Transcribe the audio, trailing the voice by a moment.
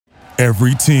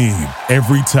Every team,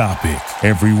 every topic,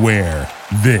 everywhere.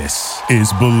 This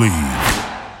is Believe.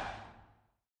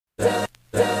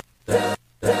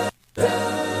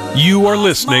 You are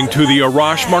listening to the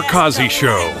Arash Markazi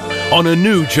Show on a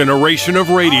new generation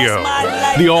of radio,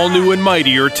 the all-new and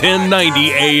mightier 1090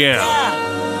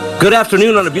 AM. Good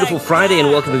afternoon on a beautiful Friday, and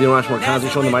welcome to the Arash Markazi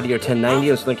Show on the mightier 1090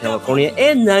 in Southern California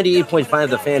and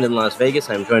 98.5 The Fan in Las Vegas.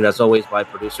 I'm joined, as always, by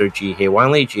producer G. Hay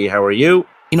Wiley. G, how are you?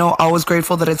 You know, always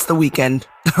grateful that it's the weekend,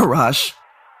 Arash.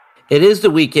 It is the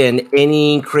weekend.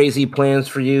 Any crazy plans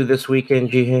for you this weekend,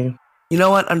 G. Hay? You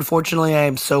know what? Unfortunately, I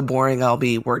am so boring. I'll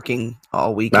be working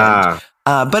all weekend.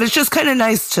 But it's just kind of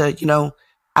nice to,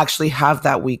 actually have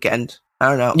that weekend. I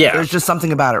don't know. Yeah. There's just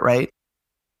something about it, right?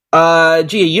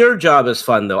 Gia, your job is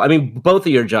fun, though. I mean, both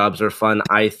of your jobs are fun,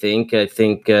 I think.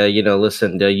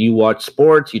 Listen, you watch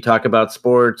sports, you talk about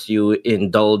sports, you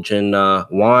indulge in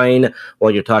wine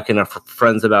while you're talking to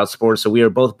friends about sports. So we are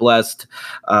both blessed,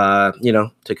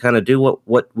 to kind of do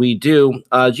what we do.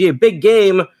 Gia, big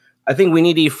game. I think we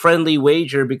need a friendly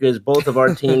wager because both of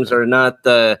our teams are not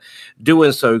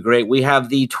doing so great. We have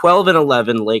the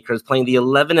 12-11 Lakers playing the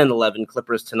 11-11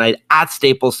 Clippers tonight at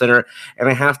Staples Center, and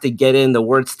I have to get in the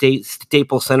word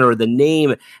Staples Center or the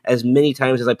name as many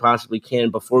times as I possibly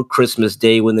can before Christmas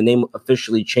Day when the name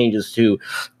officially changes to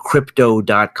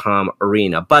Crypto.com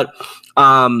Arena. But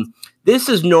this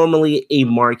is normally a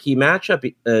marquee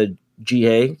matchup,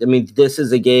 GA. I mean, this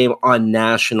is a game on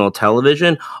national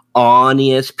television on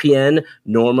ESPN.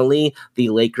 Normally, the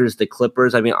Lakers, the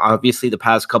Clippers. I mean, obviously, the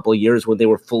past couple of years when they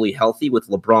were fully healthy with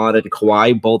LeBron and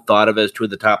Kawhi, both thought of as two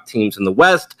of the top teams in the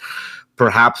West,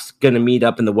 perhaps going to meet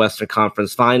up in the Western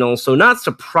Conference Finals. So, not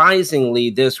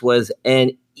surprisingly, this was an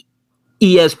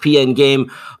ESPN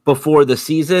game before the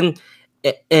season.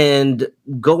 And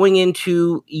going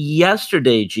into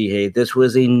yesterday, G. this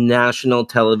was a national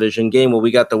television game. Well, we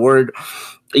got the word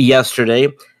yesterday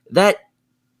that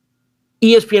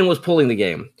ESPN was pulling the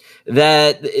game.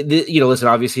 Listen,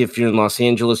 obviously, if you're in Los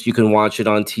Angeles, you can watch it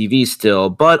on TV still.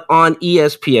 But on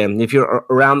ESPN, if you're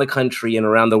around the country and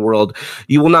around the world,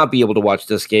 you will not be able to watch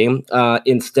this game.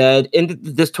 Instead, and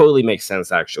this totally makes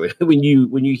sense, actually. When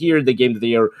you hear the game that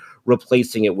they are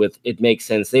replacing it with, it makes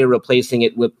sense. They are replacing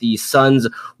it with the Suns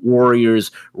Warriors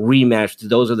rematch.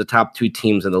 Those are the top two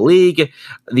teams in the league.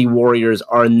 The Warriors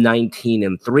are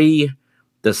 19-3.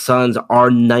 The Suns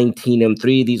are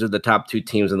 19-3. These are the top two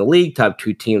teams in the league, top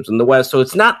two teams in the West. So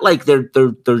it's not like they're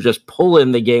just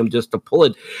pulling the game just to pull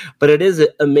it, but it is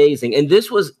amazing. And this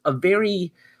was a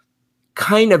very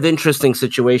kind of interesting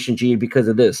situation, G, because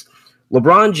of this.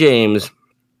 LeBron James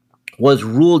was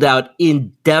ruled out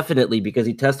indefinitely because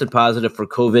he tested positive for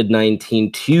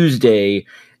COVID-19 Tuesday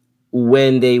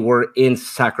when they were in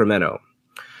Sacramento.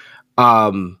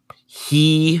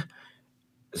 He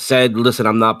said, listen,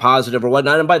 I'm not positive or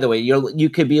whatnot. And by the way, you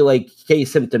could be like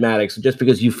asymptomatic. So just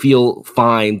because you feel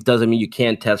fine doesn't mean you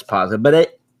can't test positive.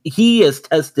 But he has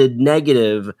tested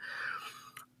negative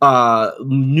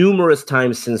numerous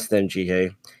times since then,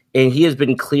 G.A., and he has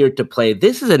been cleared to play.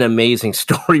 This is an amazing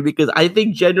story because I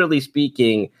think, generally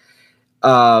speaking,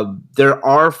 there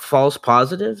are false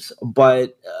positives,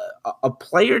 but a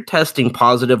player testing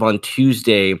positive on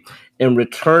Tuesday and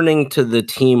returning to the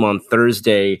team on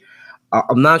Thursday,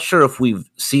 I'm not sure if we've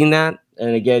seen that.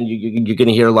 And again, you're going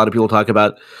to hear a lot of people talk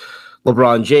about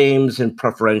LeBron James and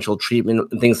preferential treatment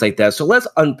and things like that. So let's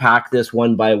unpack this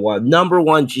one by one. Number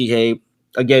one, G.A.,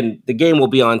 again, the game will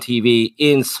be on TV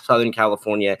in Southern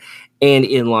California and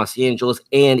in Los Angeles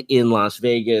and in Las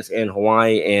Vegas and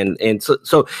Hawaii. And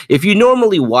so if you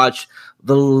normally watch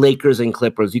the Lakers and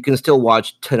Clippers, you can still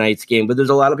watch tonight's game. But there's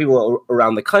a lot of people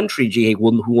around the country, G,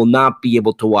 who will not be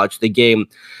able to watch the game.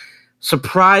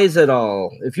 Surprise at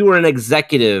all? If you were an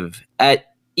executive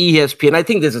at ESPN, I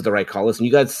think this is the right call. Listen,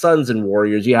 you got Suns and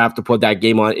Warriors. You have to put that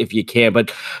game on if you can.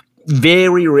 But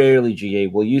very rarely, GA,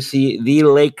 will you see the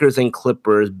Lakers and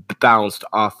Clippers bounced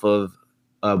off of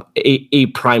a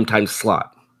primetime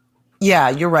slot. Yeah,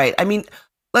 you're right. I mean,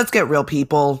 let's get real,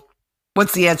 people.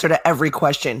 What's the answer to every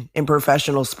question in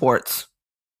professional sports?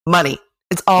 Money.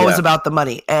 It's always about the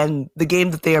money. And the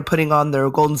game that they are putting on there,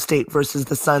 Golden State versus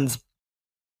the Suns,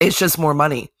 it's just more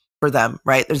money for them,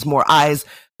 right? There's more eyes.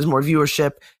 There's more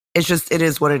viewership. It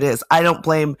is what it is. I don't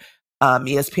blame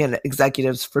ESPN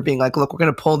executives for being like, look, we're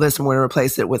going to pull this and we're going to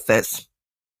replace it with this.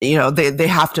 They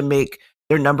have to make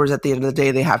their numbers at the end of the day.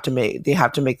 They have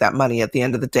to make that money at the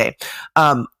end of the day.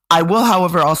 I will,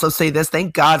 however, also say this.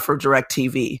 Thank God for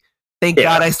DirecTV. Thank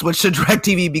God I switched to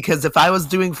DirecTV, because if I was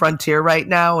doing Frontier right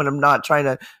now, and I'm not trying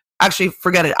to actually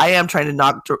forget it, I am trying to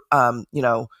knock,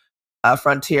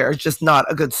 Frontier. It's just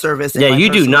not a good service. Yeah,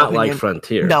 you do not like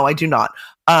Frontier. No, I do not.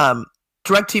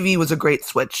 DirecTV was a great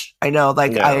switch. I know,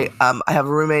 like I have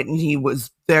a roommate and he was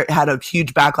there, had a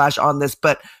huge backlash on this,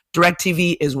 but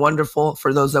DirecTV is wonderful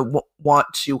for those that want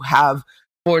to have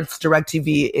sports.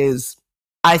 DirecTV is,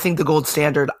 I think, the gold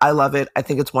standard. I love it. I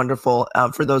think it's wonderful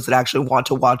for those that actually want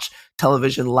to watch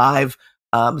television live,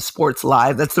 sports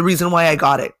live. That's the reason why I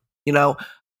got it. You know,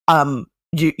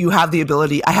 you have the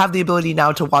ability. I have the ability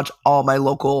now to watch all my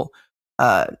local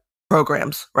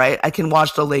programs, right? I can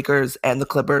watch the Lakers and the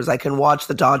Clippers. I can watch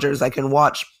the Dodgers. I can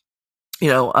watch,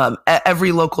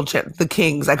 every local channel, the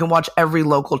Kings. I can watch every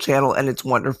local channel, and it's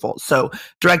wonderful. So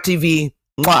DirecTV,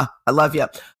 mwah, I love you.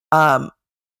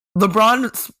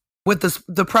 LeBron, with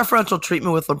the preferential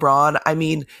treatment with LeBron, I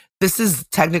mean, this is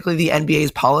technically the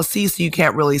NBA's policy, so you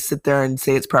can't really sit there and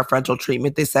say it's preferential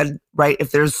treatment. They said, right,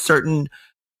 if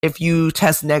you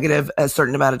test negative a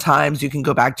certain amount of times, you can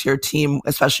go back to your team,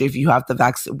 especially if you have the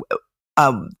vaccine.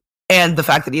 And the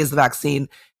fact that he has the vaccine,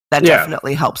 that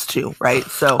definitely helps too, right?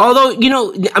 So, although,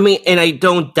 I mean, and I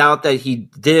don't doubt that he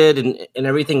did and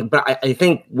everything, but I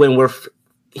think when we're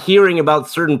hearing about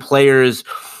certain players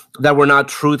that were not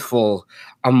truthful,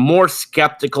 I'm more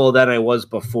skeptical than I was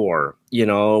before.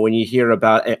 When you hear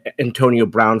about Antonio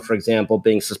Brown, for example,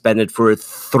 being suspended for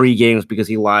 3 games because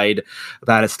he lied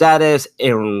about his status.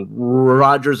 Aaron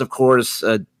Rodgers, of course,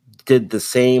 did the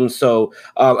same. So,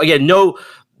 again,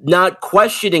 not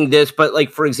questioning this, but like,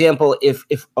 for example, if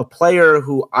a player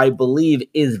who I believe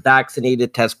is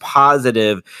vaccinated tests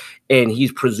positive and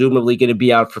he's presumably going to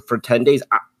be out for 10 days,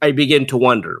 I begin to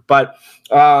wonder. But,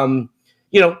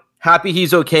 happy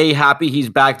he's okay, happy he's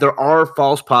back. There are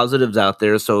false positives out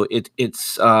there, so it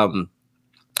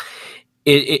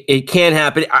can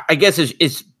happen. I guess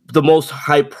it's the most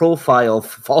high profile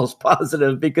false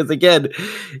positive because, again,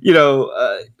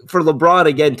 for LeBron,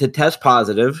 again, to test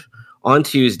positive on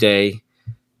Tuesday,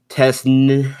 test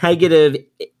negative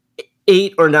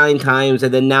 8 or 9 times,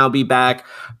 and then now be back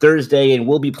Thursday and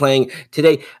we'll be playing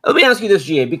today. Let me ask you this,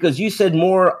 GA, because you said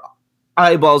more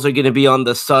eyeballs are going to be on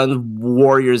the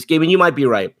Sun-Warriors game, and you might be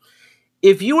right.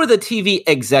 If you were the TV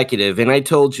executive and I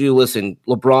told you, listen,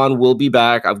 LeBron will be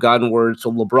back, I've gotten word,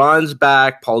 so LeBron's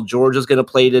back, Paul George is going to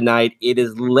play tonight, it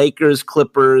is Lakers,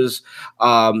 Clippers,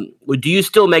 do you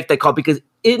still make that call? Because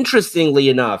interestingly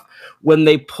enough, when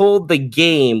they pulled the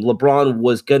game, LeBron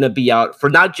was going to be out for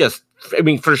not just,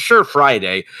 for sure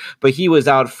Friday, but he was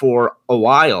out for a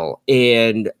while.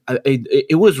 And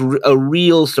it was a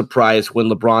real surprise when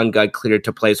LeBron got cleared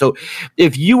to play. So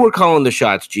if you were calling the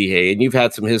shots, Jihei, and you've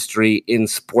had some history in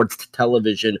sports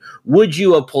television, would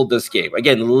you have pulled this game?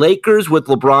 Again, Lakers with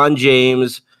LeBron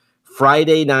James,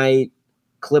 Friday night,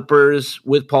 Clippers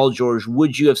with Paul George.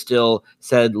 Would you have still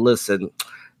said, listen,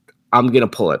 I'm going to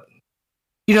pull it?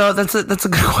 That's a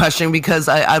good question because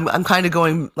I'm kind of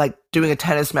going like doing a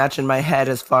tennis match in my head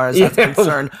as far as that's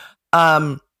concerned.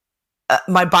 My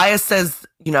bias says,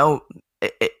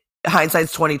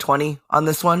 hindsight's 20/20 on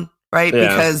this one, right? Yeah.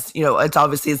 Because it's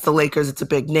obviously it's the Lakers, it's a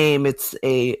big name, it's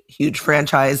a huge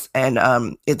franchise, and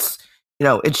it's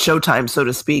it's Showtime, so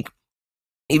to speak.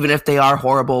 Even if they are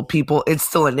horrible people, it's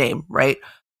still a name, right?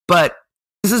 But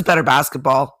this is better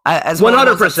basketball. As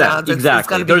 100%.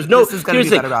 Exactly. There's no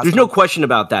question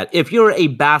about that. If you're a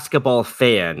basketball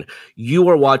fan, you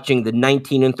are watching the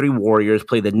 19-3 Warriors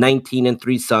play the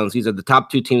 19-3 Suns. These are the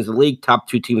top 2 teams in the league, top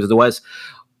 2 teams in the West.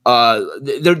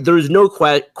 There's no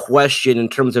question in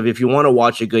terms of if you want to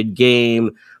watch a good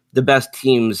game, the best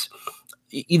teams,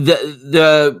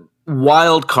 the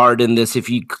wild card in this, if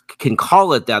you can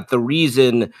call it that, the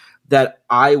reason that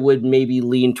I would maybe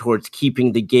lean towards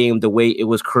keeping the game the way it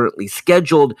was currently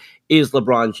scheduled is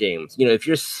LeBron James. If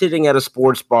you're sitting at a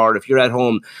sports bar, if you're at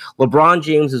home, LeBron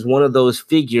James is one of those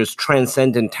figures,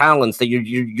 transcendent talents that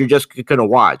you're just going to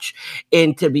watch.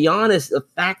 And to be honest, the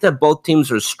fact that both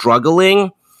teams are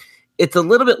struggling, it's a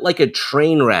little bit like a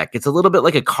train wreck. It's a little bit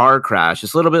like a car crash.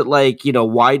 It's a little bit like,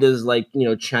 why does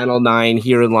Channel 9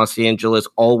 here in Los Angeles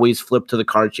always flip to the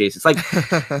car chase? It's like,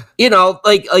 you're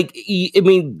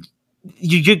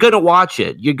going to watch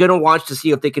it. You're going to watch to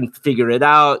see if they can figure it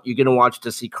out. You're going to watch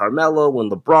to see Carmelo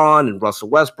and LeBron and Russell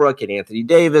Westbrook and Anthony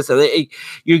Davis.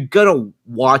 You're going to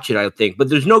watch it, I think. But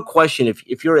there's no question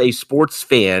if you're a sports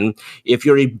fan, if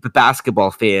you're a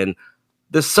basketball fan,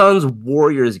 the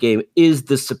Suns-Warriors game is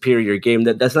the superior game.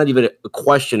 That's not even a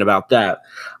question about that.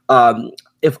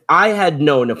 If I had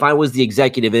known, if I was the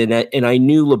executive and I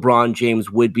knew LeBron James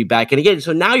would be back, and again,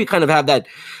 so now you kind of have that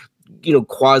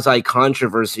quasi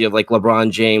controversy of like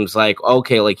LeBron James, like,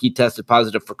 okay, like he tested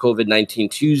positive for COVID-19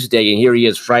 Tuesday and here he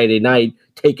is Friday night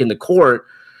taking the court.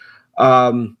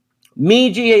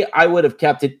 Me, GA, I would have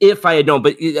kept it if I had known.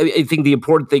 But I think the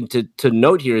important thing to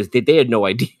note here is that they had no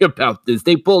idea about this.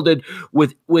 They pulled it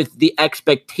with the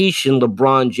expectation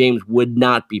LeBron James would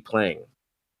not be playing.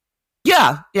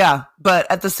 Yeah. But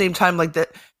at the same time, like that,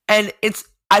 and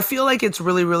I feel like it's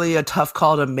really, really a tough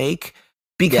call to make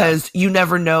because you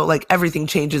never know, like everything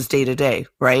changes day to day,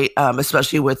 right?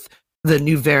 Especially with the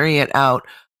new variant out,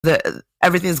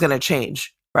 everything's going to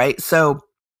change, right? So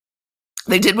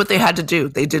they did what they had to do.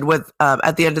 They did what,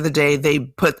 at the end of the day,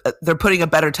 they're putting a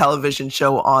better television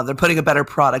show on. They're putting a better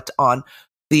product on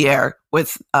the air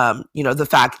with, the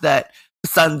fact that the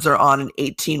Suns are on an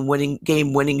 18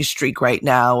 game winning streak right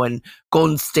now, and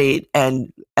Golden State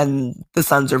and the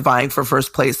Suns are vying for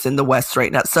first place in the West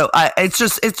right now. So it's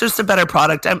just a better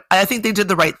product. I think they did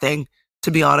the right thing, to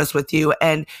be honest with you.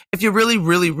 And if you really,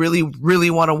 really, really,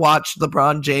 really want to watch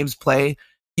LeBron James play,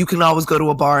 you can always go to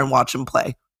a bar and watch him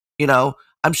play.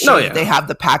 I'm sure they have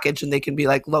the package and they can be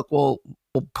like, look, we'll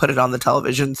put it on the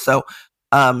television. So,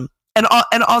 and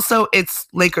also it's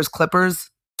Lakers Clippers,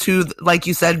 two, like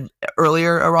you said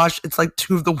earlier, Arash, it's like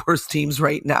two of the worst teams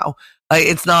right now. Like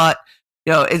it's not,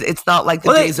 it's not like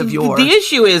the days of yore. The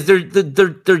issue is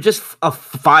they're just a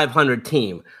 500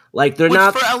 team. Like they're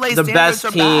not the best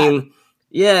team. Bad.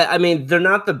 Yeah, I mean, they're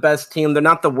not the best team. They're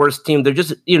not the worst team. They're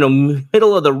just,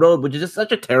 middle of the road, which is just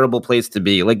such a terrible place to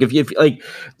be. Like, if you're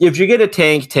gonna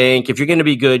tank. If you're gonna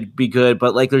be good.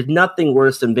 But like, there's nothing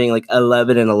worse than being like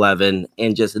 11-11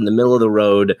 and just in the middle of the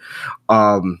road.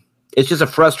 It's just a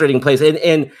frustrating place.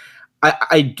 And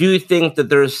I do think that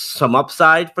there's some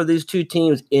upside for these two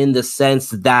teams in the sense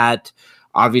that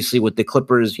obviously with the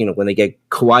Clippers, when they get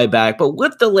Kawhi back, but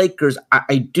with the Lakers,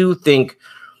 I do think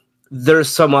there's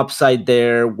some upside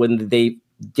there when they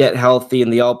get healthy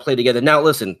and they all play together. Now,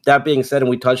 listen, that being said, and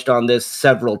we touched on this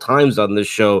several times on this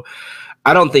show,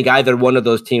 I don't think either one of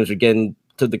those teams are getting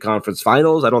to the conference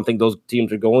finals. I don't think those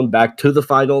teams are going back to the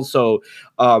finals. So,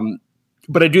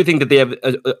 but I do think that they have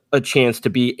a chance to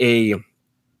be a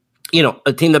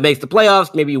team that makes the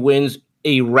playoffs, maybe wins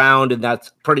a round, and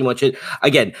that's pretty much it.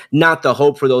 Again, not the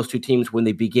hope for those two teams when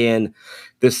they began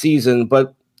the season,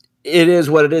 but it is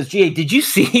what it is. GA, did you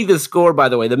see the score, by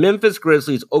the way? The Memphis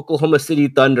Grizzlies, Oklahoma City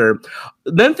Thunder.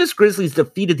 Memphis Grizzlies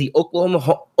defeated the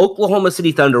Oklahoma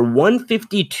City Thunder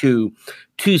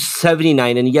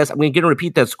 152-79. And yes, I'm going to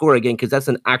repeat that score again because that's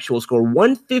an actual score.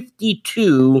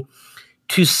 152-79.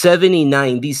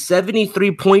 The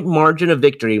 73-point margin of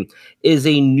victory is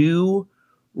a new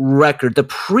record. The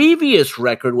previous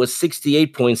record was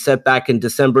 68 points set back in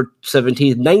December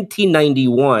 17th,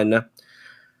 1991.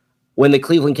 When the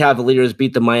Cleveland Cavaliers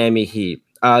beat the Miami Heat.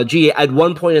 At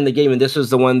one point in the game, and this was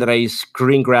the one that I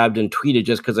screen grabbed and tweeted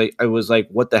just because I was like,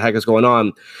 what the heck is going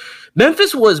on?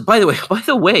 Memphis was, by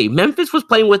the way, Memphis was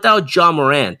playing without Ja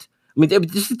Morant. I mean,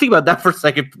 just think about that for a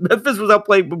second. Memphis was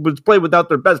playing without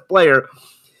their best player.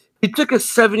 It took a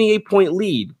 78-point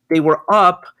lead. They were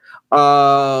up.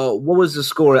 What was the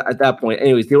score at that point?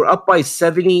 Anyways, they were up by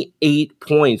 78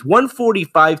 points,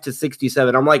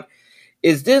 145-67. I'm like,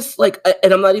 is this like,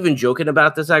 and I'm not even joking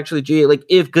about this actually, G, like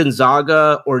if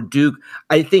Gonzaga or Duke,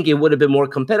 I think it would have been more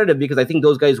competitive because I think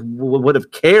those guys would have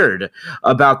cared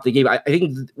about the game. I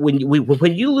think when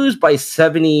you lose by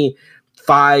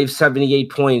 75, 78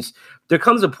 points, there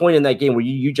comes a point in that game where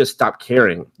you just stop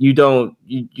caring. You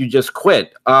just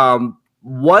quit.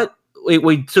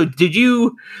 Wait, so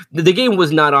the game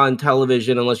was not on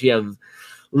television unless you have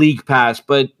League Pass,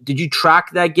 but did you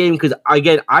track that game? Because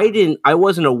again, I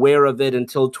wasn't aware of it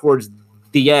until towards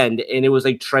the end, and it was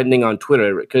like trending on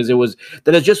Twitter because it's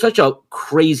just such a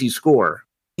crazy score.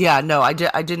 Yeah, no, I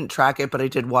didn't track it, but I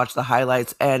did watch the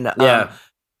highlights, and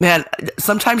man,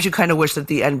 sometimes you kind of wish that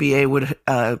the NBA would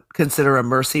consider a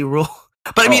mercy rule.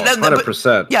 But I mean,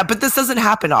 100%. Yeah, but this doesn't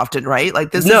happen often, right?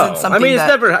 Like this isn't something. I mean, it's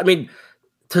never. I mean,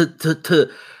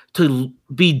 to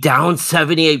be down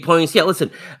 78 points. Yeah, listen,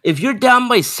 if you're down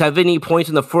by 70 points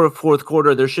in the fourth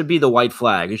quarter, there should be the white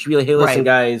flag. It should be like, hey, listen,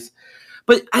 guys.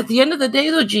 But at the end of the day,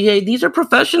 though, GA, these are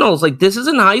professionals. Like, this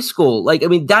isn't high school. Like, I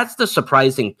mean, that's the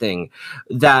surprising thing.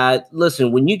 That,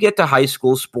 listen, when you get to high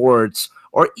school sports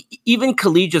or even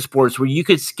collegiate sports where you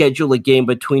could schedule a game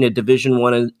between a Division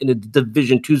I and a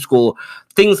Division II school,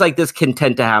 things like this can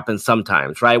tend to happen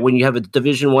sometimes, right? When you have a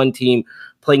Division I team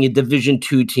playing a Division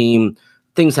II team,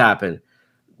 things happen.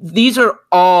 These are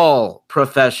all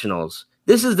professionals.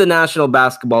 This is the National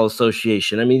Basketball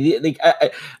Association. I mean,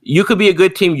 you could be a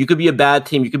good team, you could be a bad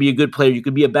team, you could be a good player, you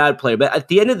could be a bad player. But at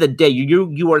the end of the day,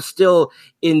 you are still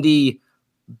in the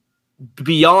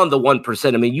beyond the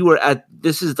 1%. I mean,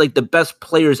 this is like the best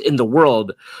players in the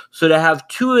world. So to have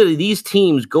two of these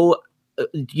teams go,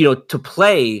 to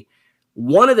play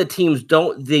one of the teams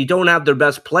don't have their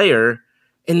best player,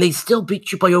 and they still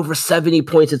beat you by over 70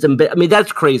 points. I mean,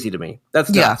 that's crazy to me. That's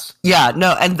nuts. Yeah,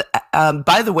 no. And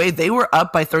by the way, they were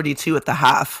up by 32 at the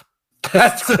half.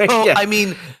 That's so, crazy. Yeah. I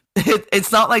mean,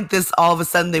 it's not like this all of a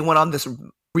sudden they went on this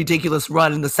ridiculous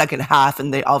run in the second half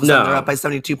and they all of a sudden they're up by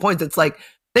 72 points. It's like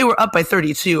they were up by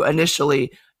 32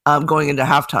 initially going into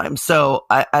halftime. So,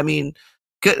 I mean,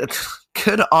 good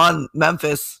on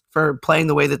Memphis for playing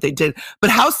the way that they did. But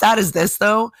how sad is this,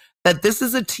 though, that this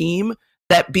is a team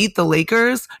that beat the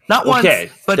Lakers not once,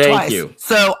 but twice. You.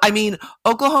 So, I mean,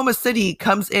 Oklahoma City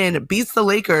comes in, beats the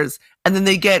Lakers, and then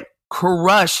they get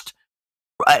crushed.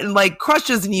 Like, crushed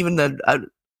isn't even an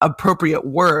appropriate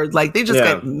word. Like, they just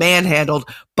get manhandled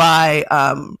by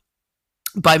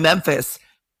Memphis.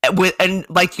 And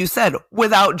like you said,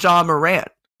 without Ja Morant,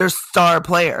 their star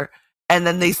player. And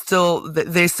then they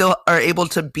still are able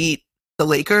to beat the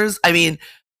Lakers. I mean,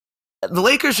 the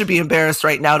Lakers should be embarrassed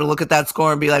right now to look at that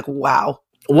score and be like, wow.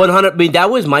 100. I mean, that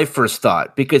was my first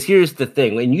thought, because here's the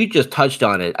thing, and you just touched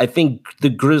on it. I think the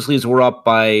Grizzlies were up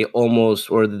by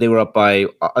they were up by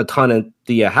a ton at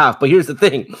the half. But here's the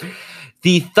thing.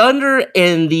 The Thunder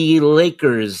and the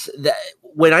Lakers,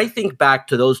 when I think back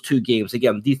to those two games,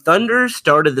 again, the Thunder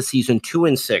started the season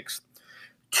 2-6.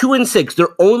 2-6. Their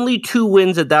only two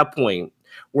wins at that point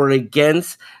were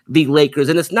against the Lakers.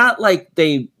 And it's not like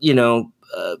they,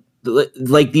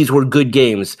 like these were good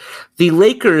games. The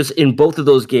Lakers in both of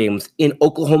those games in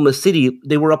Oklahoma City,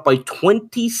 they were up by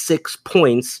 26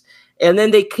 points. And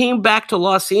then they came back to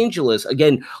Los Angeles,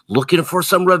 again, looking for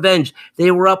some revenge.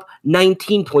 They were up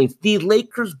 19 points. The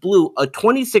Lakers blew a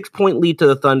 26-point lead to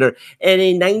the Thunder and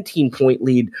a 19-point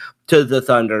lead to the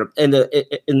Thunder. And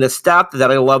the stat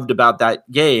that I loved about that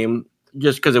game,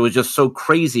 just because it was just so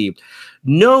crazy,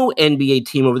 no NBA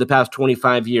team over the past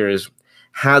 25 years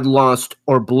had lost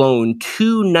or blown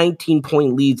two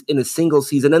 19-point leads in a single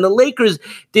season. And the Lakers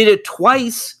did it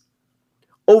twice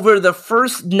over the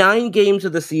first 9 games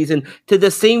of the season to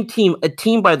the same team, a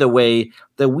team, by the way,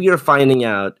 that we are finding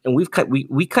out, and we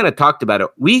kind of talked about it.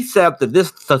 We said that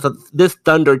this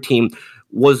Thunder team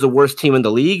was the worst team in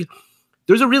the league.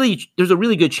 There's a really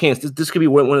good chance this could be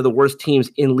one of the worst teams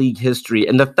in league history.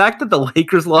 And the fact that the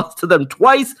Lakers lost to them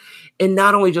twice, and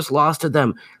not only just lost to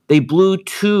them, they blew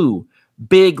two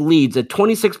big leads, a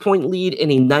 26-point lead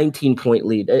and a 19-point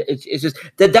lead. It's just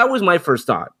that was my first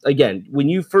thought. Again, when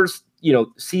you first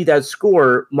see that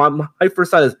score, my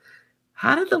first thought is,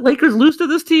 how did the Lakers lose to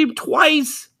this team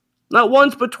twice? Not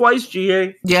once, but twice,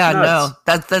 GA. Yeah, nuts.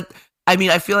 No, that. I mean,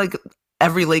 I feel like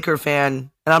every Laker fan,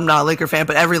 and I'm not a Laker fan,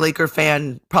 but every Laker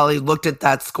fan probably looked at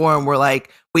that score and were like,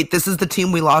 wait, this is the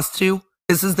team we lost to?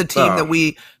 This is the team that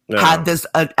we had this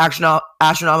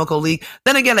astronomical league.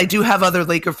 Then again, I do have other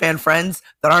Laker fan friends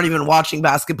that aren't even watching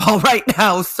basketball right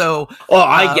now. So,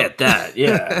 I get that.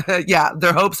 Yeah. Yeah.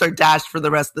 Their hopes are dashed for the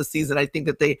rest of the season. I think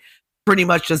that they pretty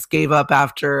much just gave up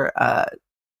after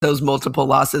those multiple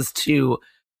losses to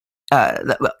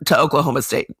Oklahoma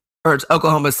State or to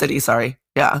Oklahoma City. Sorry.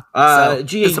 Yeah.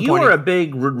 You are a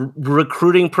big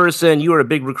recruiting person. You are a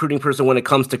big recruiting person when it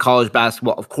comes to college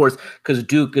basketball, of course, because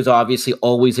Duke is obviously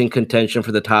always in contention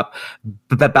for the top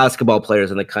basketball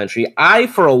players in the country. I,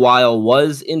 for a while,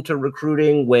 was into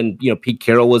recruiting when Pete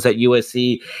Carroll was at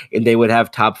USC and they would have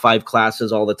top 5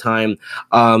 classes all the time.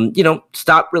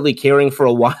 Stopped really caring for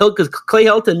a while because Clay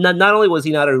Helton, not only was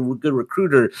he not a good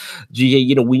recruiter,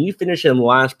 when you finish in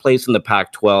last place in the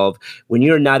Pac-12, when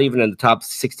you're not even in the top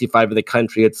 65 of the country,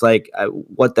 it's like,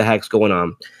 what the heck's going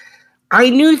on?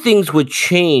 I knew things would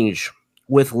change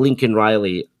with Lincoln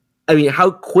Riley. I mean,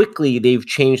 how quickly they've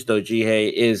changed, though,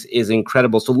 Jihei, is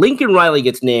incredible. So Lincoln Riley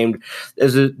gets named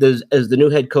as the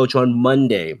new head coach on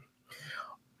Monday.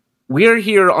 We're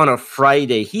here on a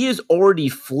Friday. He has already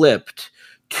flipped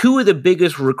 2 of the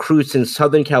biggest recruits in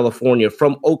Southern California,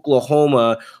 from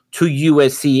Oklahoma to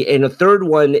USC, and a third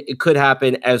one, it could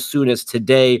happen as soon as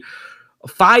today.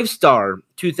 5-star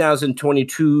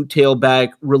 2022 tailback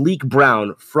Raleek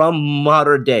Brown from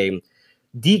Mater Dei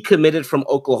decommitted from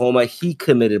Oklahoma. He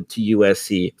committed to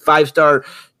USC. 5-star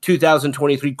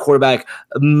 2023 quarterback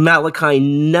Malachi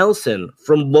Nelson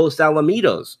from Los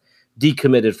Alamitos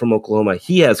decommitted from Oklahoma.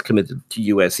 He has committed to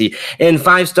USC. And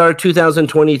 5-star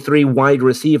 2023 wide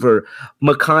receiver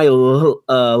Makai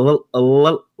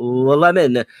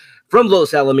Lemon from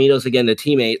Los Alamitos, again, a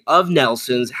teammate of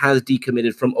Nelson's, has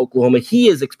decommitted from Oklahoma. He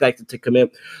is expected to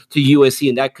commit to USC,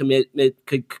 and that commitment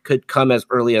could come as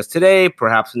early as today,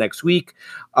 perhaps next week.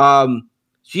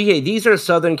 These are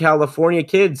Southern California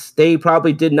kids. They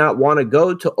probably did not want to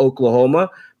go to Oklahoma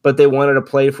but they wanted to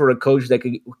play for a coach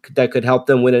that could help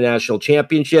them win a national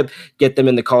championship, get them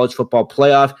in the college football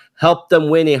playoff, help them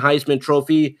win a Heisman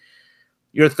Trophy.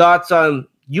 Your thoughts on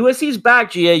USC's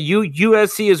back, Gia?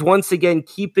 USC is once again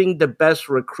keeping the best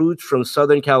recruits from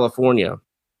Southern California.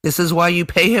 This is why you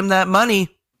pay him that money.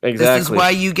 Exactly. This is why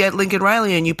you get Lincoln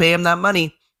Riley and you pay him that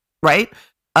money, right?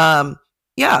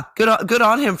 Yeah, good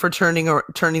on him for turning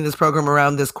this program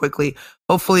around this quickly.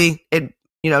 Hopefully, it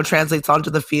translates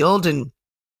onto the field, and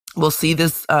we'll see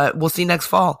this. We'll see next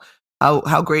fall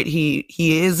how great he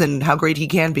is and how great he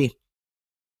can be.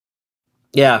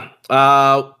 Yeah.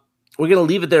 We're going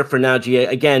to leave it there for now, Gia.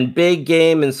 Again, big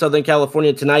game in Southern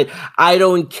California tonight. I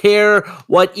don't care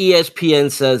what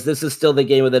ESPN says. This is still the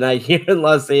game of the night here in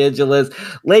Los Angeles.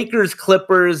 Lakers,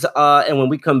 Clippers. And when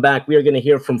we come back, we are going to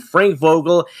hear from Frank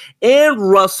Vogel and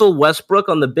Russell Westbrook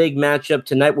on the big matchup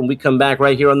tonight when we come back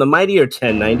right here on the Mightier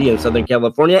 1090 in Southern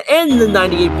California and the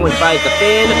 98.5 The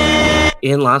Fan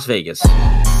in Las Vegas.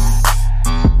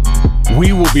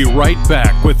 We will be right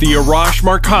back with the Arash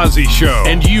Markazi Show,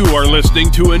 and you are listening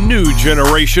to a new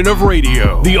generation of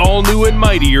radio, the all-new and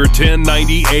mightier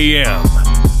 1090 AM.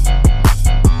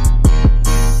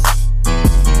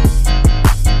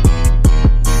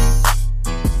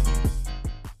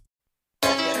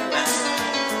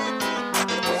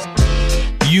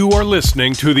 You are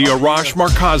listening to the Arash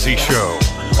Markazi Show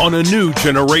on a new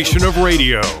generation of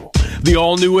radio, the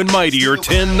all-new and mightier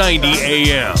 1090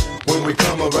 AM.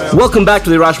 Welcome back to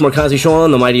the Arash Markazi Show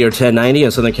on the Mightier 1090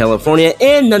 in Southern California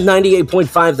and the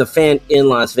 98.5 The Fan in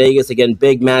Las Vegas. Again,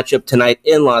 big matchup tonight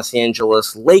in Los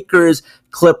Angeles. Lakers,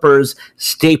 Clippers,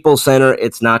 Staples Center.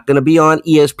 It's not going to be on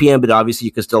ESPN, but obviously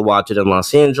you can still watch it in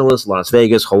Los Angeles, Las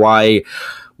Vegas, Hawaii,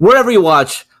 wherever you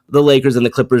watch the Lakers and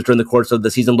the Clippers during the course of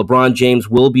the season. LeBron James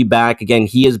will be back. Again,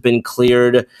 he has been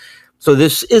cleared. So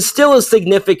this is still a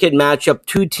significant matchup.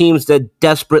 Two teams that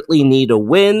desperately need a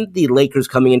win. The Lakers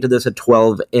coming into this at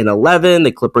 12-11.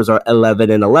 The Clippers are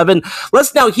 11-11.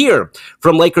 Let's now hear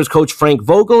from Lakers coach Frank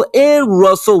Vogel and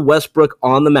Russell Westbrook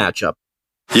on the matchup.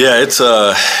 Yeah, it's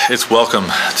welcome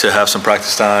to have some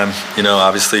practice time.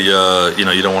 Obviously, you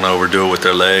don't want to overdo it with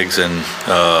their legs, and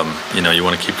you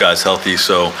want to keep guys healthy.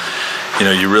 So,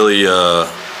 you really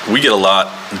we get a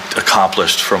lot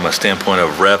accomplished from a standpoint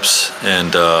of reps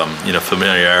and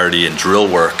familiarity and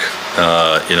drill work.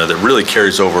 That really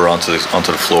carries over onto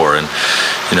the floor, and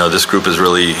this group has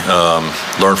really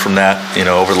learned from that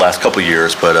over the last couple of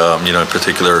years, but in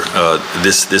particular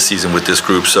this season with this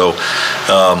group. So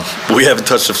we haven't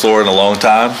touched the floor in a long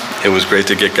time. It was great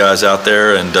to get guys out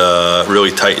there and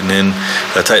really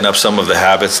tighten up some of the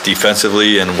habits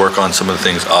defensively and work on some of the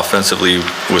things offensively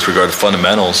with regard to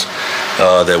fundamentals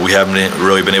that we haven't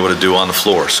really been able to do on the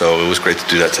floor. So it was great to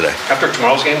do that today. After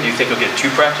tomorrow's game, do you think you'll get 2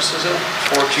 practices in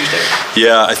for Tuesday?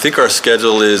 Yeah, I think our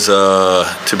schedule is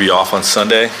to be off on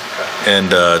Sunday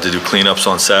and to do cleanups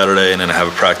on Saturday, and then have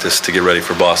a practice to get ready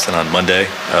for Boston on Monday.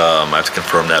 I have to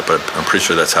confirm that, but I'm pretty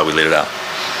sure that's how we laid it out.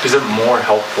 Is it more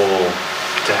helpful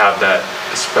to have that,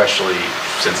 especially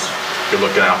since you're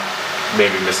looking out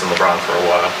maybe missing LeBron for a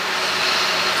while?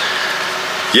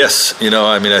 Yes,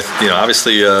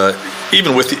 obviously,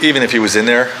 even if he was in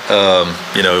there,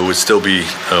 it would still be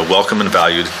welcome and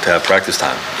valued to have practice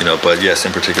time. But yes,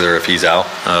 in particular, if he's out,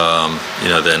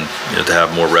 then to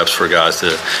have more reps for guys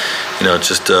to,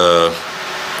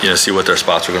 see what their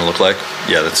spots are going to look like.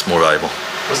 Yeah, that's more valuable.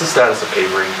 What's the status of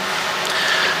Avery?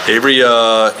 Avery,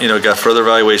 got further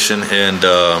evaluation, and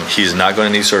he's not going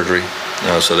to need surgery.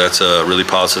 So that's really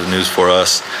positive news for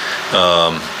us.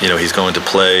 He's going to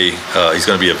play. He's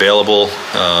going to be available,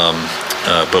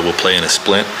 but we'll play in a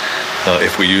splint.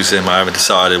 If we use him, I haven't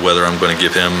decided whether I'm going to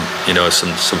give him,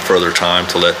 some further time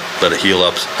to let it heal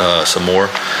up some more.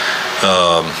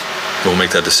 We'll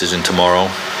make that decision tomorrow,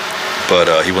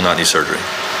 but he will not need surgery.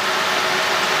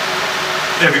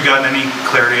 Have you gotten any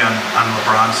clarity on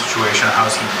LeBron's situation?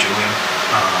 How's he doing?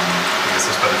 I guess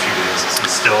it's been a few days. Is he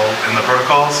still in the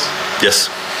protocols? Yes.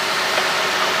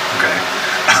 Okay.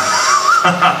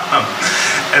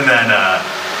 And then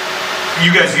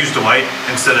you guys used Dwight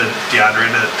instead of DeAndre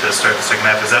to start the second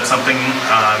half. Is that something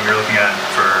you're looking at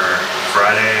for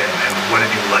Friday? And what did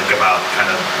you like about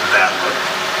kind of that look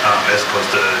as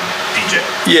opposed to DJ?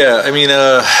 Yeah,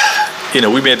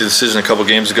 we made the decision a couple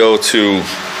games ago to,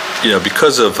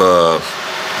 because of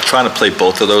trying to play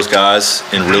both of those guys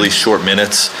in really short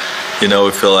minutes, we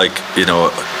feel like,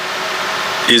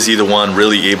 is either one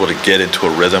really able to get into a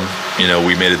rhythm?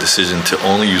 We made a decision to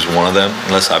only use one of them,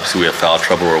 unless obviously we have foul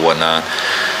trouble or whatnot.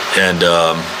 And,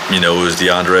 it was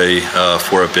DeAndre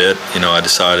for a bit. I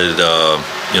decided in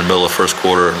the middle of first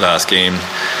quarter last game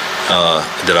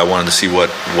that I wanted to see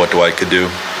what Dwight could do.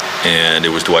 and it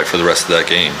was Dwight for the rest of that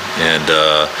game. And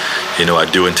I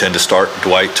do intend to start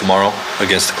Dwight tomorrow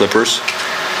against the Clippers,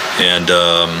 and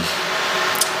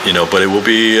but it will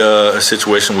be a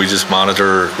situation we just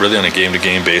monitor really on a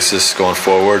game-to-game basis going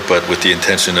forward, but with the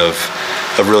intention of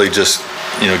really just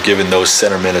giving those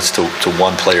center minutes to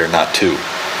one player, not two,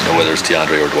 whether it's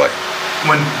DeAndre or Dwight.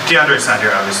 When DeAndre's not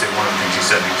here, obviously one of the things you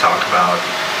said, you talked about,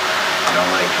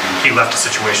 he left a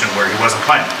situation where he wasn't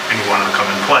playing and he wanted to come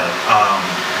and play.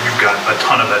 You've got a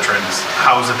ton of veterans.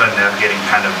 How has it been navigating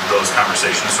kind of those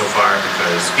conversations so far?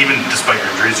 Because even despite your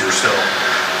injuries, you're still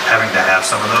having to have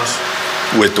some of those.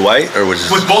 With Dwight or with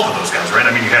both of those guys, right?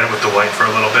 I mean, you had it with Dwight for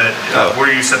a little bit,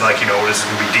 where you said this is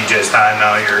going to be DJ's time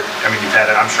now. You've had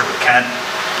it, I'm sure, with Kent.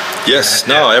 Yes,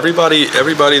 no, everybody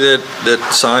that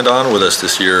signed on with us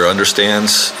this year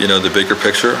understands, the bigger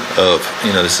picture of,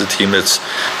 this is a team that's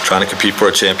trying to compete for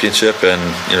a championship, and,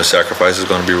 sacrifice is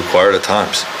going to be required at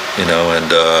times,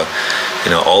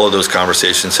 and all of those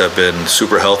conversations have been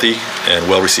super healthy and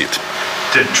well received.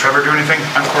 Did Trevor do anything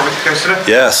on court with you guys today?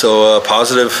 Yeah, so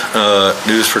positive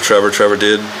news for Trevor. Trevor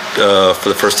did, for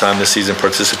the first time this season,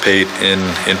 participate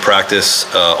in practice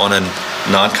on a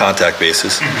non-contact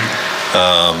basis.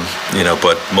 Mm-hmm.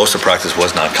 But most of practice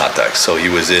was non-contact, so he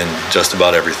was in just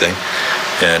about everything.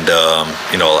 And,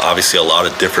 obviously a lot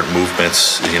of different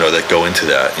movements, that go into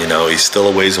that. He's still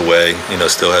a ways away,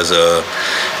 still has a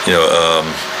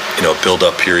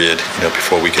build-up period,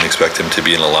 before we can expect him to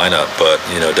be in the lineup. But,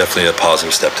 definitely a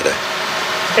positive step today.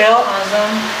 Bill, on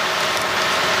Zoom.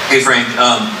 Hey, Frank.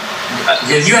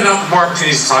 Have you had more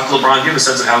opportunities to talk to LeBron? Do you have a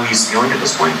sense of how he's feeling at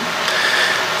this point?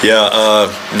 Yeah,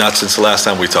 not since the last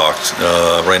time we talked.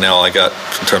 Right now, all I got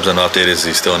in terms of an update is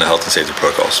he's still in the health and safety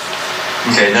protocols.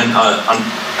 Okay, then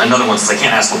another one, since I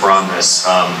can't ask LeBron this.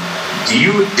 Did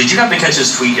you happen to catch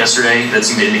his tweet yesterday that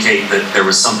seemed to indicate that there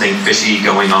was something fishy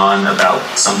going on about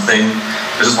something?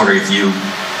 I was just wondering if you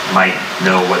might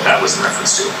know what that was in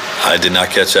reference to. I did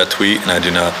not catch that tweet, and I do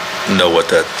not know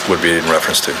what that would be in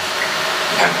reference to.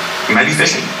 Okay, it might be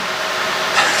fishy.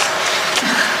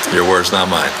 Your words, not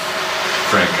mine.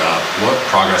 Frank, what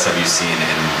progress have you seen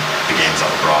in the games that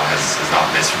LeBron has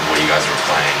not missed from what you guys were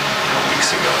playing,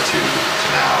 weeks ago to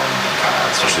now, and kind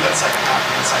of especially that second half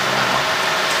against Sacramento?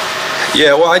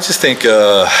 Yeah, well, I just think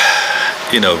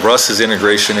Russ's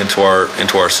integration into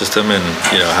our system, and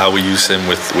how we use him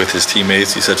with his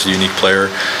teammates. He's such a unique player.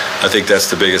 I think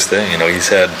that's the biggest thing. He's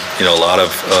had a lot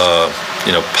of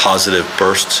positive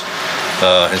bursts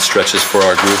and stretches for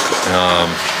our group.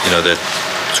 That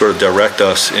sort of direct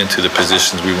us into the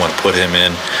positions we want to put him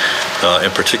in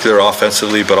particular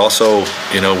offensively, but also,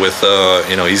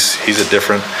 he's a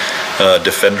different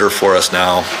defender for us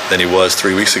now than he was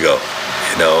 3 weeks ago,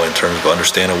 in terms of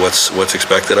understanding what's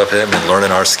expected of him and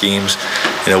learning our schemes,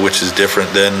 which is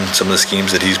different than some of the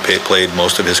schemes that he's played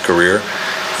most of his career.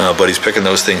 But he's picking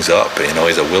those things up.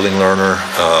 He's a willing learner.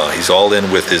 He's all in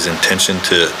with his intention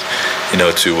to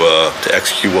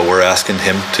execute what we're asking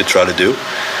him to try to do.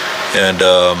 And,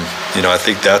 I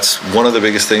think that's one of the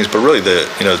biggest things, but really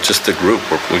just the group.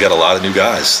 We got a lot of new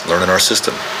guys learning our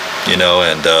system,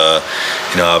 and,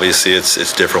 obviously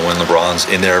it's different when LeBron's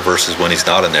in there versus when he's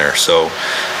not in there. So,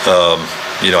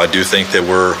 I do think that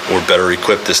we're better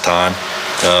equipped this time,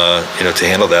 to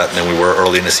handle that than we were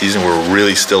early in the season. We're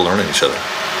really still learning each other.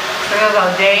 We're going to go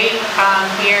Dave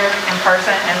here in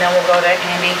person, and then we'll go to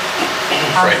Andy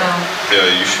on Zoom. Yeah,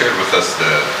 you shared with us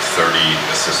the 30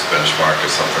 assist benchmark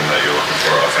is something that you're looking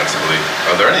for offensively.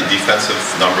 Are there any defensive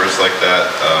numbers like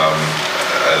that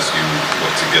as you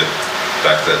look to get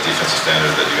back to that defensive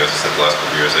standard that you guys have set the last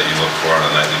couple of years that you look for on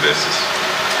a nightly basis?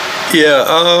 Yeah,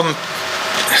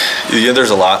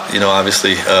 there's a lot,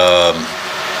 obviously.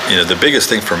 The biggest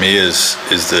thing for me is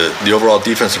the overall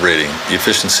defensive rating, the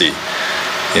efficiency.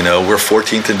 We're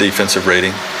 14th in defensive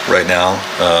rating right now.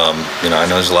 I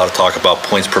know there's a lot of talk about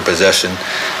points per possession.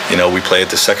 We play at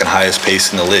the second highest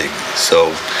pace in the league.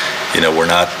 So, we're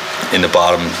not in the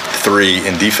bottom three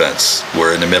in defense.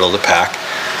 We're in the middle of the pack,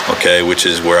 okay, which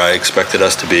is where I expected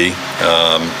us to be,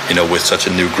 with such a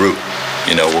new group.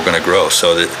 We're going to grow.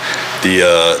 So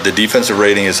the defensive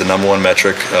rating is the number one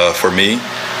metric for me,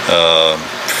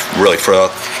 really for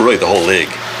the whole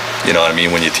league. You know what I mean?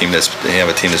 When you have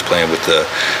a team that's playing with the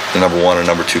number one or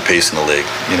number two pace in the league.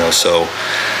 So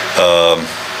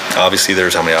obviously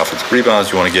there's how many offensive rebounds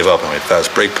you want to give up, how many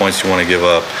fast break points you want to give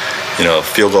up,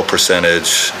 field goal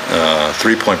percentage,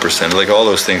 3-point percentage, like all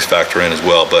those things factor in as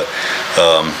well. But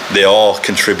they all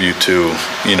contribute to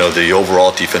the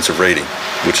overall defensive rating,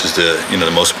 which is the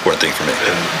most important thing for me.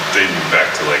 And dating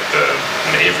back to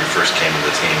when Avery first came to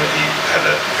the team and he had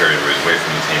that period where he was away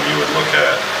from the team, you would look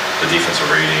at the defensive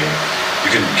rating you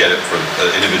can get it for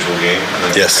an individual game and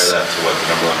then Yes. compare that to what the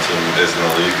number one team is in the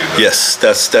league? Yes,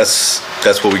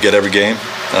 that's what we get every game.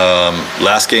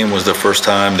 Last game was the first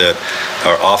time that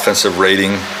our offensive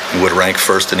rating would rank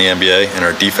first in the NBA and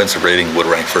our defensive rating would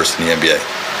rank first in the NBA.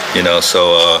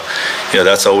 So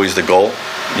that's always the goal,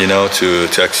 to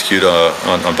execute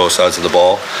on both sides of the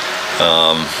ball.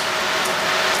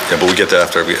 But we get that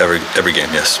after every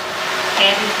game, yes.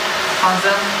 Andy, on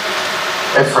Zoom.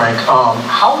 Hey Frank,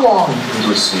 how long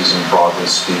into a season, broadly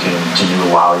speaking, do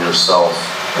you allow yourself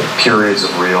periods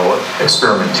of real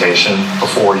experimentation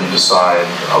before you decide,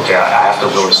 okay, I have to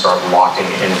really start locking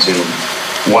into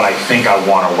what I think I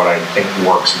want or what I think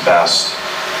works best,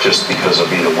 just because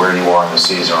of either where you are in the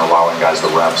season or allowing guys the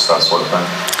reps, that sort of thing?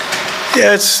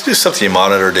 Yeah, it's just something you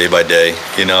monitor day by day.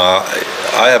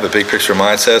 I have a big picture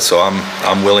mindset, so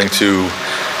I'm willing to,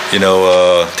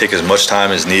 take as much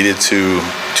time as needed to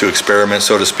experiment,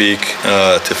 so to speak,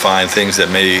 to find things that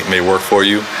may work for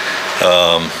you.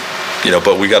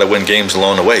 But we got to win games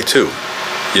along the way too.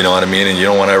 You know what I mean? And you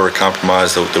don't want to ever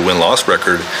compromise the win-loss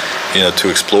record, to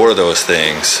explore those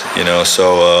things.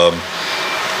 So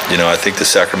I think the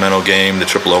Sacramento game, the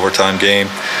triple overtime game,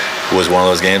 was one of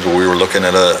those games where we were looking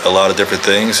at a lot of different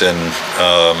things, and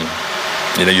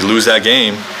you lose that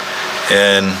game,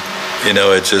 and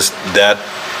it just that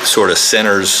sort of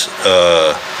centers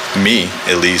me,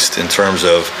 at least in terms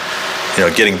of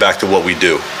getting back to what we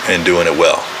do and doing it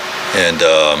well. And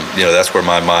that's where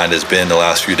my mind has been the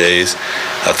last few days.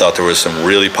 I thought there was some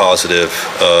really positive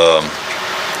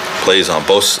plays on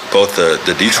both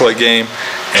the Detroit game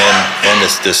and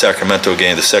the Sacramento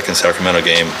game, the second Sacramento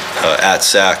game at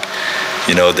Sac,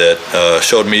 that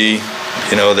showed me,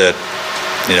 that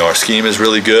our scheme is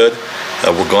really good.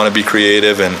 We're going to be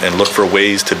creative and look for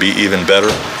ways to be even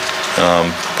better.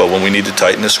 But when we need to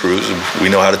tighten the screws, we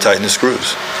know how to tighten the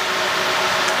screws.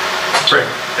 Right.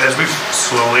 As we've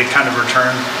slowly kind of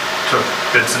returned to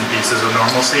bits and pieces of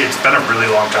normalcy, it's been a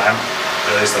really long time.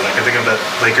 At least that I can think of that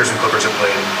Lakers and Clippers have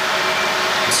played,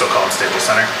 we still call it Staples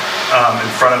Center,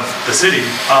 in front of the city.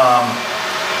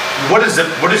 What has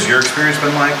your experience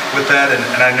been like with that?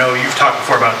 And I know you've talked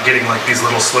before about getting like these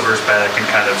little slivers back and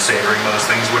kind of savoring those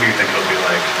things. What do you think it'll be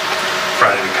like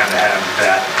Friday to kind of have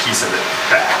that piece of it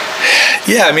back?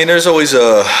 Yeah, I mean, there's always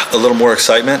a little more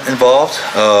excitement involved.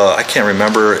 I can't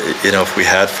remember, if we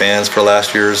had fans for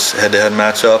last year's head-to-head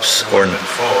matchups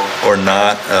or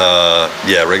not.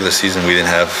 Regular season we didn't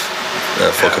have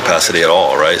full capacity at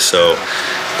all, right? So,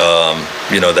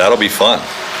 that'll be fun.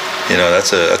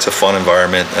 That's a fun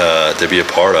environment to be a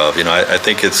part of. I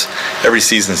think every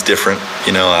season's different.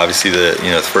 Obviously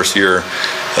the first year,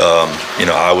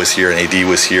 I was here and AD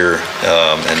was here,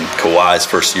 and Kawhi's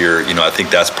first year. I think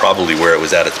that's probably where it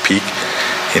was at its peak.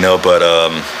 But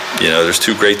there's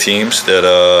two great teams that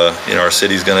our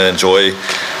city's going to enjoy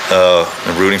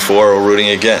rooting for or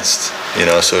rooting against.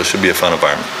 So it should be a fun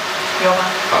environment.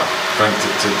 Frank,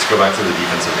 to go back to the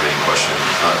defensive rating question,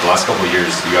 the last couple of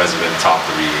years, you guys have been top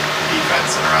 3 in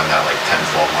defense and around that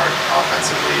 10-12 mark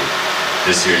offensively.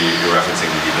 This year, you're referencing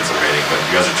the defensive rating, but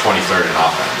you guys are 23rd in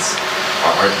offense.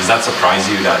 Does that surprise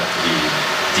you that the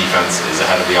defense is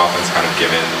ahead of the offense, kind of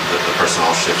given the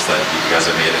personnel shifts that you guys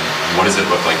have made? And what does it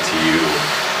look like to you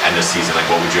end of season? Like,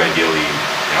 what would you ideally,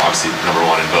 obviously number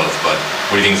one in both, but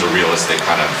what do you think is a realistic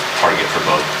kind of target for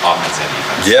both offense and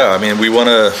defense? Yeah, I mean, we want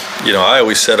to, I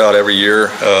always set out every year,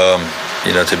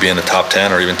 to be in the top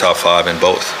 10 or even top 5 in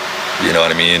both. You know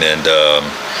what I mean? And,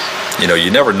 you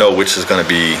never know which is going to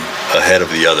be ahead of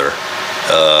the other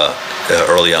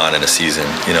early on in the season.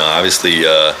 Obviously,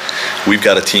 we've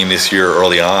got a team this year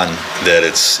early on that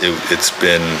it's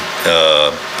been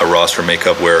a roster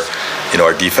makeup where,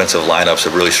 our defensive lineups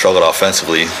have really struggled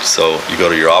offensively. So you go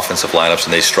to your offensive lineups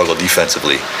and they struggle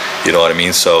defensively. You know what I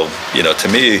mean? So, to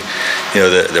me,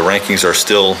 the rankings are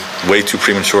still way too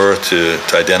premature to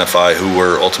identify who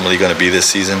we're ultimately going to be this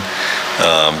season,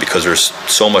 because there's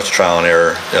so much trial and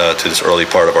error to this early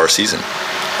part of our season.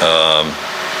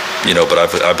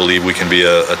 But I believe we can be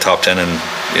a top 10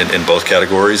 in both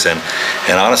categories. And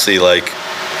honestly,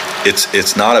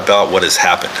 it's not about what has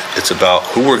happened. It's about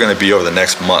who we're going to be over the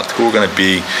next month, who we're going to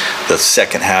be the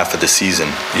second half of the season.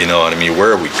 You know what I mean?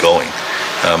 Where are we going?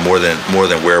 More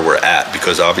than where we're at,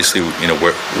 because obviously,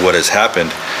 what has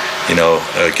happened,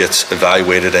 gets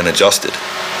evaluated and adjusted.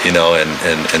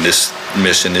 And this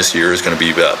mission this year is going to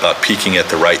be about peaking at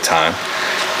the right time,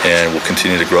 and we'll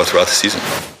continue to grow throughout the season.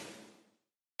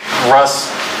 Russ,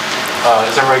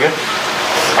 is everybody good?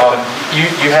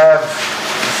 You have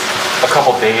a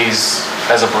couple days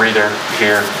as a breather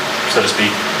here, so to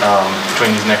speak,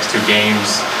 between these next 2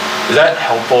 games. Is that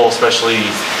helpful, especially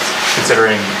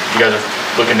considering you guys are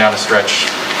looking down a stretch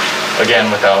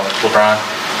again without LeBron?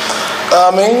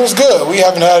 I mean, it was good. We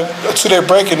haven't had a 2-day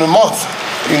break in a month,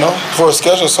 for a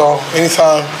schedule. So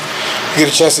anytime you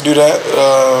get a chance to do that,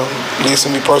 at least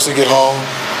for me personally, get home,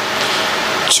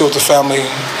 chill with the family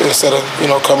instead of,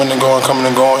 coming and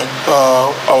going,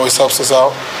 always helps us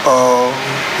out,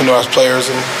 as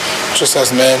players and just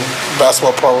as men.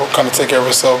 Basketball part will kind of take care of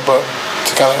itself, but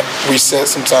to kind of reset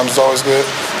sometimes is always good.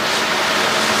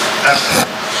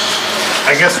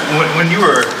 I guess when you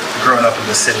were growing up in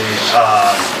the city,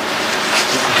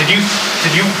 did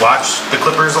you watch the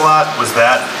Clippers a lot? Was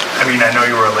that, I know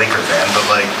you were a Laker fan, but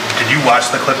did you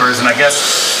watch the Clippers? And I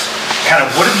guess kind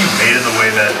of what have you made of the way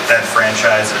that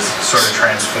franchise has sort of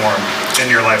transformed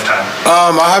in your lifetime?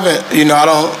 I haven't,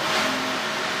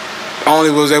 I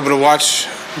only was able to watch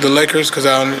the Lakers because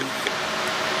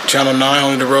Channel 9,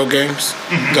 only the road games.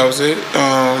 Mm-hmm. That was it.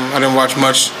 I didn't watch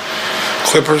much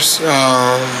Clippers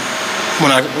when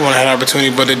I had an opportunity,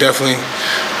 but they definitely,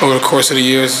 over the course of the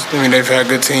years, they've had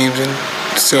good teams and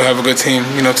still have a good team,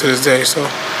 to this day. So,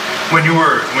 when you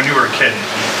were a kid,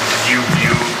 did you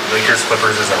view Lakers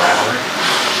Clippers as a rivalry?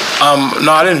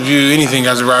 No, I didn't view anything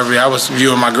as a rivalry. I was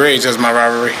viewing my grades as my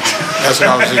rivalry. That's what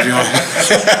I was viewing.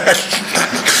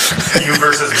 You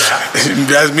versus math?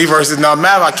 That's me versus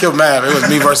math. I killed math. It was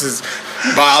me versus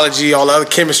biology, all the other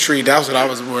chemistry. That's what I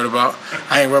was worried about.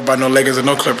 I ain't worried about no Lakers or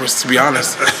no Clippers, to be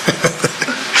honest.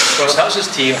 Well, how's this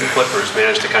team, the Clippers,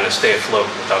 managed to kind of stay afloat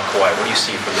without Kawhi? What do you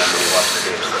see from them when you watch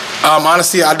their games?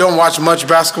 Honestly, I don't watch much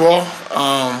basketball,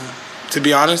 to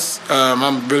be honest.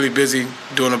 I'm really busy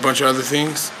doing a bunch of other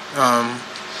things.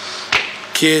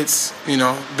 Kids,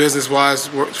 business-wise,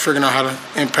 figuring out how to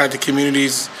impact the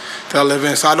communities that I live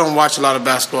in. So I don't watch a lot of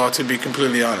basketball, to be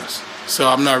completely honest. So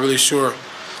I'm not really sure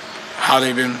how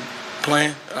they've been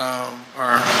playing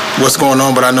or what's going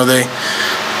on, but I know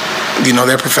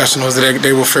they're professionals.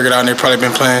 They will figure it out, and they've probably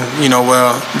been playing,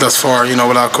 well thus far,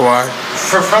 without Kawhi.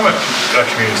 From a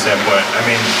community standpoint,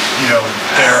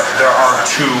 there are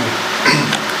two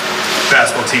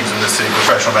basketball teams in the city,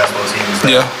 professional basketball teams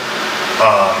that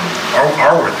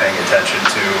are worth paying attention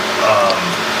to.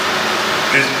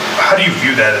 How do you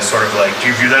view that as sort of do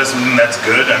you view that as something that's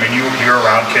good? You're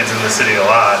around kids in the city a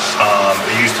lot.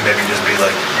 It used to maybe just be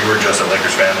you were just a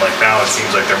Lakers fan. Now it seems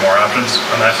like there are more options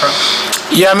on that front.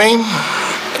 Yeah,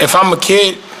 if I'm a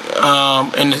kid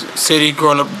in the city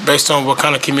growing up, based on what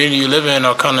kind of community you live in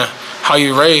or kind of how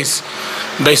you raised,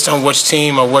 based on which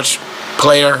team or which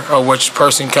player or which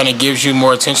person kind of gives you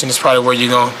more attention, is probably where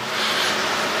you're going to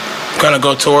kind of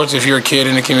go towards if you're a kid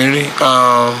in the community.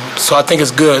 So I think it's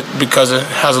good because it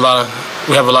has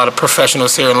we have a lot of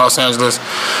professionals here in Los Angeles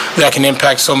that can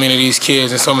impact so many of these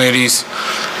kids and so many of these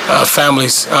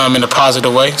families in a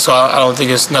positive way. So I don't think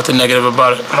it's nothing negative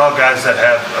about it. And all guys that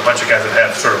have, a bunch of guys that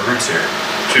have sort of roots here,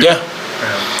 too.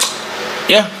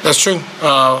 Yeah, that's true.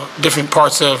 Different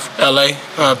parts of LA,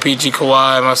 PG,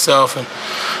 Kawhi, myself, and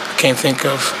I can't think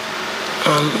of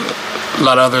a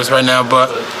lot of others right now,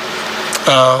 but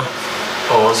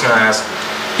I was going to ask.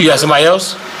 You got somebody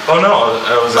else? Oh, no.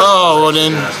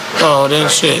 Then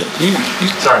shit. You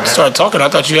Sorry, man. started talking. I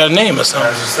thought you had a name or something.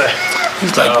 I was just saying.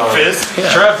 He's like, Fizz?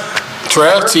 Yeah.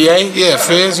 Trev, TA, yeah,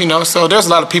 Fizz, So there's a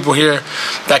lot of people here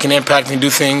that can impact and do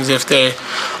things if they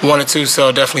wanted to. So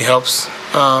it definitely helps,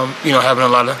 having a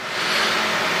lot of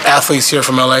athletes here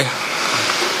from LA.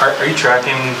 Are you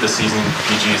tracking the season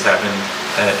PG is having?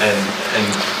 And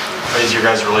is your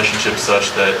guys' relationship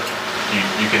such that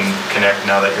you can connect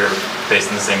now that you're based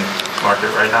in the same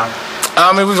market right now?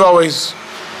 We've always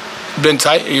been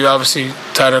tight. You're obviously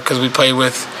tighter because we play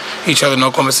with each other in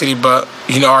Oklahoma City, but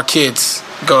our kids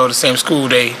go to the same school.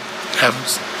 They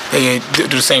do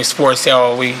the same sports.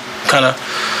 We kind of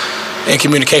in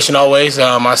communication always.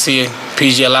 I see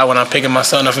PG a lot when I'm picking my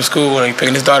son up from school, when he's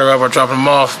picking his daughter up or dropping him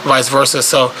off, vice versa.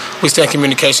 So we stay in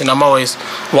communication. I'm always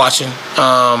watching.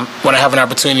 When I have an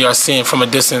opportunity, I see him from a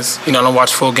distance. I don't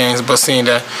watch full games, but seeing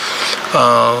that,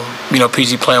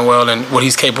 PG playing well and what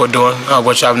he's capable of doing,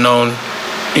 which I've known,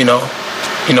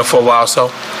 for a while.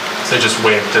 So just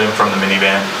waved to him from the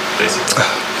minivan, basically.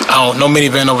 No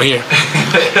minivan over here.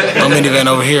 No minivan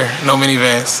over here. No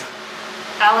minivans.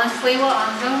 Alan Sliwa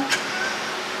on Zoom.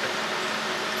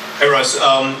 Hey Russ,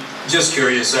 just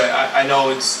curious. I know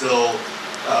it's still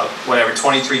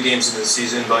 23 games into the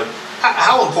season, but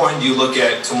how important do you look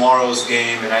at tomorrow's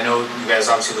game? And I know you guys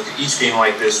obviously look at each game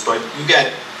like this, but you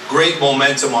got great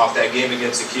momentum off that game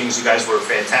against the Kings. You guys were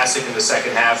fantastic in the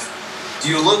second half. Do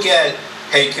you look at,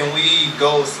 hey, can we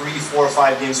go 3, 4,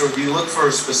 5 games, or do you look for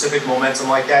a specific momentum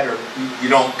like that, or you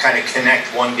don't kind of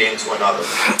connect one game to another?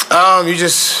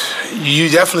 You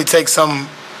definitely take some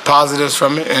positives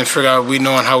from it and figure out we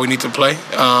knowing how we need to play.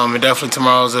 And definitely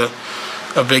tomorrow's a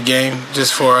big game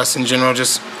just for us in general,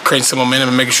 just creating some momentum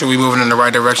and making sure we're moving in the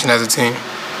right direction as a team.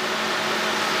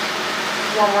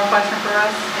 One more question for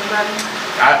us, anybody?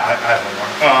 I have one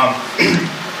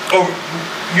more.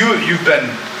 You've been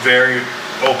very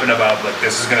open about like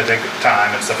this is going to take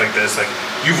time and stuff like this. Like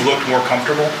you've looked more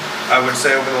comfortable, I would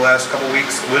say, over the last couple of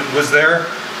weeks. Was there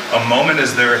a moment?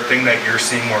 Is there a thing that you're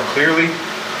seeing more clearly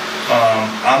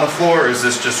on the floor, or is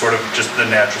this just sort of just the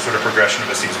natural sort of progression of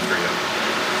a season for you?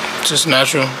 Just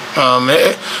natural.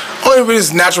 Only reason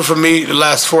it's natural for me the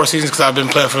last 4 seasons because I've been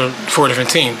playing for 4 different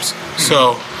teams.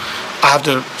 So I have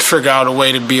to figure out a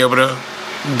way to be able to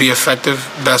be effective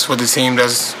best with the team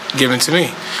that's given to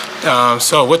me.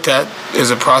 So with that is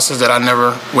a process that I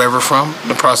never waver from,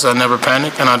 the process I never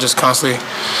panic, and I just constantly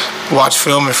watch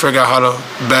film and figure out how to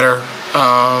better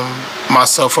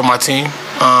myself for my team.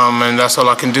 And that's all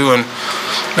I can do, and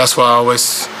that's why I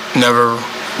always never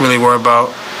really worry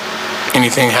about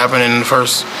anything happening in the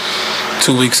first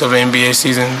 2 weeks of the NBA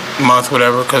season, month,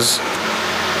 whatever, because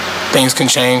things can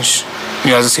change,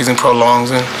 as the season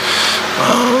prolongs. And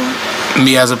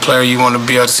me as a player, you want to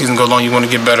be, as the season goes along, you want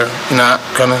to get better, not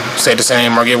kind of stay the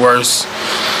same or get worse.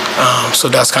 So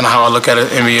that's kind of how I look at an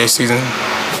NBA season.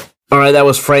 All right, that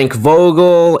was Frank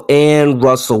Vogel and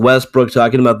Russell Westbrook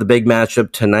talking about the big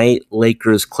matchup tonight,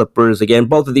 Lakers-Clippers. Again,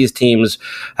 both of these teams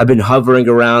have been hovering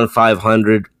around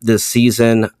 500 this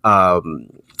season.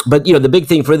 But, the big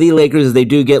thing for the Lakers is they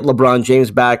do get LeBron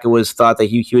James back. It was thought that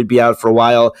he would be out for a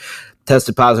while.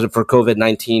 Tested positive for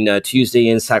COVID-19 Tuesday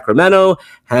in Sacramento,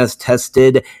 has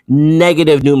tested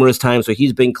negative numerous times, so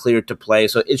he's been cleared to play.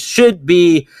 So it should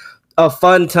be a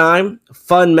fun time,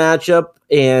 fun matchup,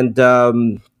 and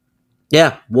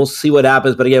we'll see what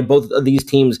happens. But again, both of these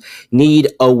teams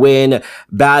need a win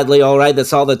badly. All right,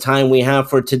 that's all the time we have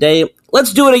for today.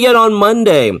 Let's do it again on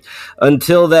Monday.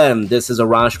 Until then, this is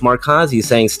Arash Markazi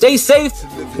saying stay safe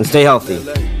and stay healthy.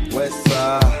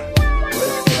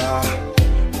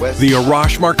 The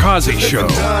Arash Markazi Show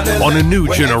on a new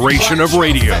generation of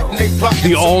radio.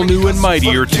 The all-new and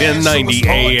mightier 1090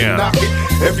 AM.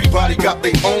 Everybody got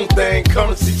their own thing,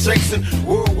 currency chasing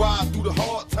worldwide through the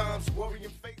hard times.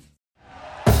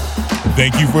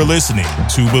 Thank you for listening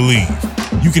to Believe.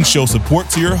 You can show support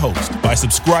to your host by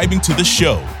subscribing to the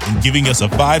show and giving us a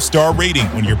 5-star rating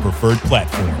on your preferred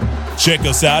platform. Check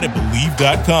us out at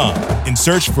Believe.com and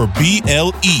search for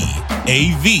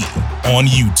BLEAV on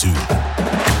YouTube.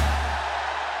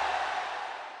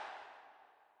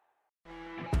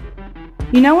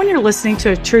 When you're listening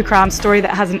to a true crime story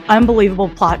that has an unbelievable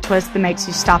plot twist that makes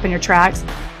you stop in your tracks?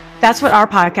 That's what our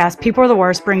podcast, People Are the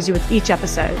Worst, brings you with each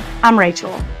episode. I'm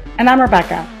Rachel. And I'm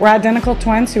Rebecca. We're identical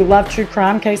twins who love true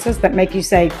crime cases that make you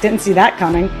say, didn't see that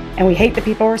coming, and we hate the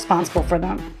people responsible for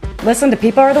them. Listen to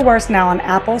People Are the Worst now on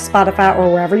Apple, Spotify,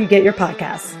 or wherever you get your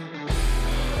podcasts.